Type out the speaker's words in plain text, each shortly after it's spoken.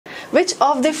Which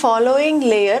of the following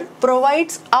layer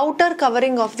provides outer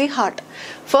covering of the heart?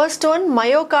 First one,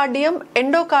 myocardium,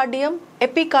 endocardium,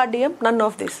 epicardium, none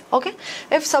of this. Okay.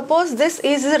 If suppose this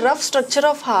is the rough structure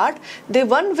of heart, the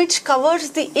one which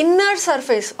covers the inner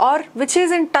surface or which is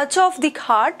in touch of the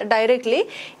heart directly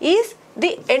is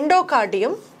the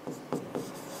endocardium.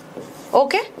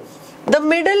 Okay. The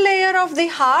middle layer of the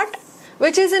heart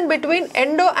which is in between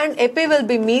endo and epi will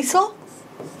be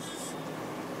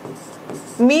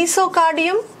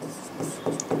mesocardium,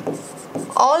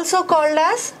 also called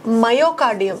as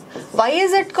myocardium. Why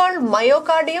is it called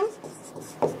myocardium?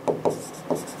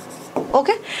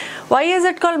 Okay, why is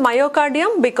it called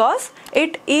myocardium? Because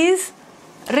it is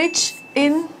rich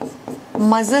in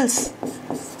muscles.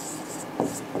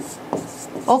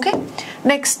 Okay,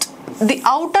 next, the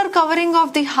outer covering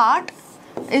of the heart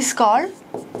is called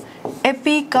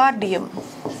epicardium,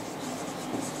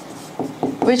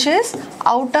 which is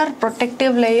outer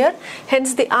protective layer.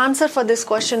 Hence the answer for this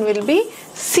question will be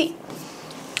C.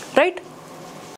 Right?